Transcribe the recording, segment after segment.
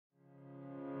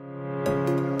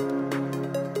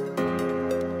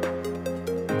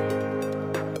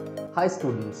Hi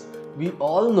students, we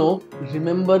all know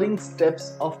remembering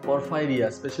steps of Porphyria,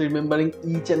 especially remembering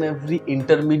each and every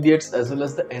intermediates as well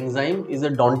as the enzyme is a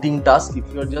daunting task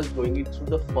if you are just going it through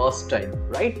the first time,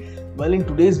 right? Well, in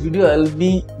today's video, I'll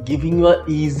be giving you an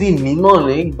easy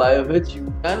mnemonic by which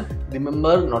you can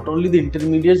remember not only the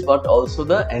intermediates but also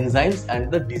the enzymes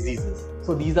and the diseases.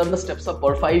 So these are the steps of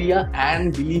Porphyria,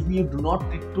 and believe me, you do not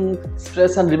need to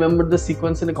stress and remember the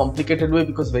sequence in a complicated way,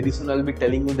 because very soon I'll be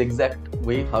telling you the exact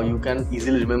way how you can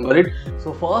easily remember it.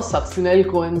 So first, succinyl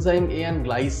coenzyme A and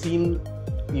glycine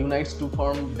unites to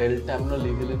form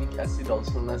delta-aminolevulinic acid,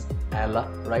 also known as ALA,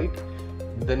 right?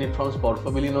 Then it forms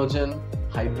porphobilinogen,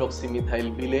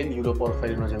 hydroxymethylbilane,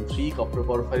 uroporphyrinogen 3,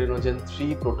 coproporphyrinogen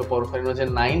 3,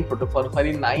 protoporphyrinogen 9,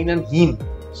 protoporphyrin 9 and heme.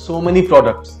 So many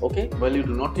products. Okay, well, you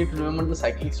do not need to remember the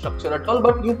cyclic structure at all,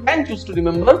 but you can choose to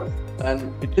remember,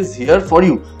 and it is here for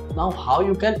you. Now, how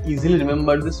you can easily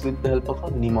remember this with the help of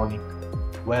a mnemonic?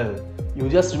 Well, you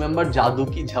just remember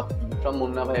Jadoo Ki Jhappi from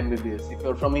Munna Bhai MBBS. If you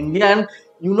are from India, and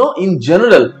you know, in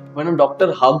general, when a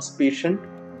doctor hugs patient,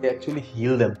 they actually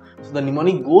heal them. So the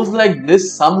mnemonic goes like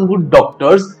this: some good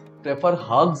doctors prefer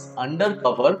hugs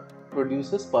undercover,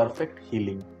 produces perfect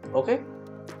healing. Okay,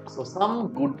 so some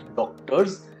good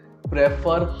doctors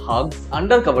prefer hugs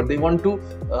undercover. They want to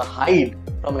hide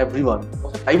from everyone,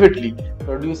 okay, privately,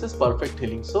 produces perfect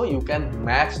healing. So you can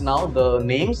match now the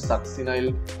names: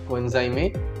 succinyl coenzyme A,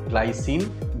 glycine,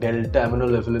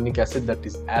 delta-aminolevulinic acid, that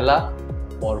is ALA,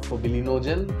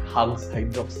 porphobilinogen, hugs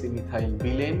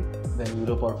hydroxymethylbilane, then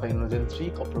uroporphyrinogen 3,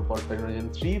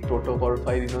 coproporphyrinogen 3,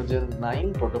 protoporphyrinogen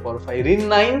 9, protoporphyrin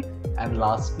 9, and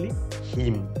lastly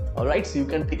heme. Alright, so you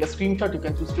can take a screenshot, you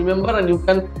can choose to remember, and you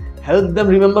can help them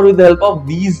remember with the help of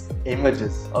these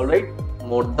images. Alright,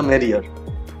 more the merrier.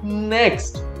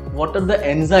 Next, what are the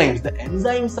enzymes? The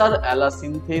enzymes are ALA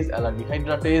synthase, ALA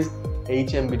dehydratase,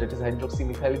 HMB, that is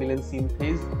hydroxymethylbilane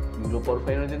synthase,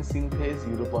 uroporphyrinogen synthase,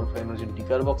 uroporphyrinogen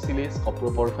decarboxylase,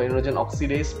 coproporphyrinogen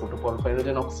oxidase,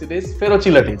 protoporphyrinogen oxidase,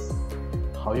 ferrochelatase.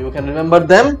 How you can remember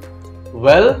them?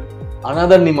 Well,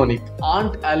 another mnemonic: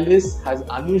 Aunt Alice has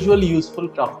unusually useful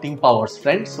crafting powers,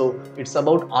 friends. So it's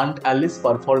about Aunt Alice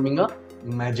performing a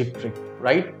magic trick,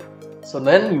 right? So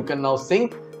then you can now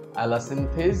sing ALA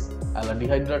synthase, ALA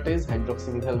dehydratase,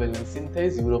 hydroxymethylbilane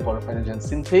synthase, uroporphyrinogen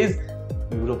synthase,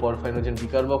 uroporphyrinogen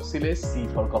decarboxylase, C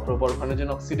for coproporphyrinogen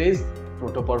oxidase,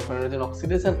 protoporphyrinogen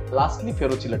oxidase, and lastly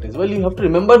ferrochelatase. Well, you have to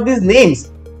remember these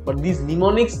names, but these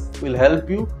mnemonics will help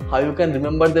you how you can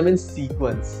remember them in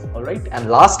sequence. Alright, and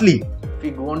lastly, if we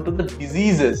go on to the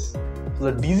diseases,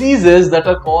 so the diseases that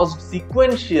are caused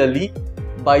sequentially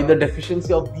by the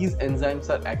deficiency of these enzymes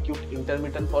are acute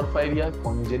intermittent porphyria,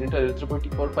 congenital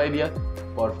erythropoietic porphyria,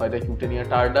 porphyria cutanea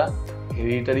tarda,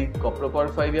 hereditary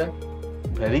coproporphyria,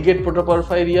 variegate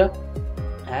protoporphyria,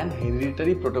 and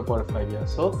hereditary protoporphyria.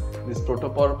 So this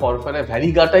protoporphyria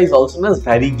variegata is also known as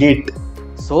variegate.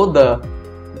 So the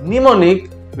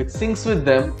mnemonic which syncs with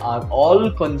them are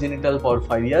all congenital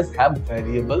porphyrias have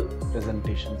variable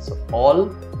presentation. So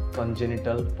all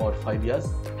congenital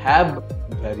porphyrias have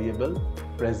variable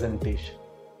presentation.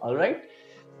 Alright.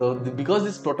 So because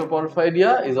this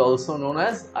protoporphyria is also known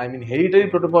as,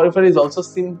 hereditary protoporphyria is also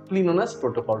simply known as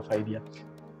protoporphyria.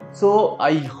 So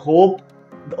I hope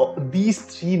these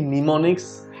three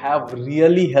mnemonics have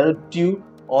really helped you,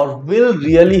 or will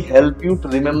really help you to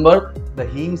remember the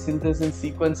heme synthesis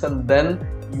sequence, and then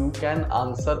you can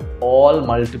answer all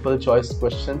multiple choice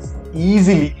questions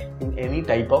easily in any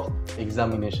type of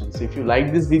examination. So if you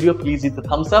like this video, please hit the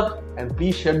thumbs up, and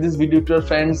please share this video to your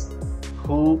friends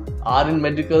who are in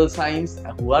medical science,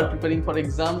 who are preparing for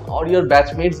exam, or your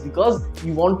batchmates, because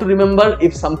you want to remember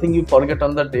if something you forget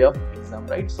on the day of exam,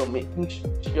 right? So making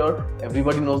sure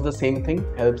everybody knows the same thing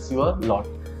helps you a lot.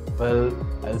 Well,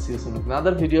 I'll see you soon with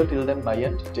another video. Till then, bye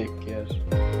and take care.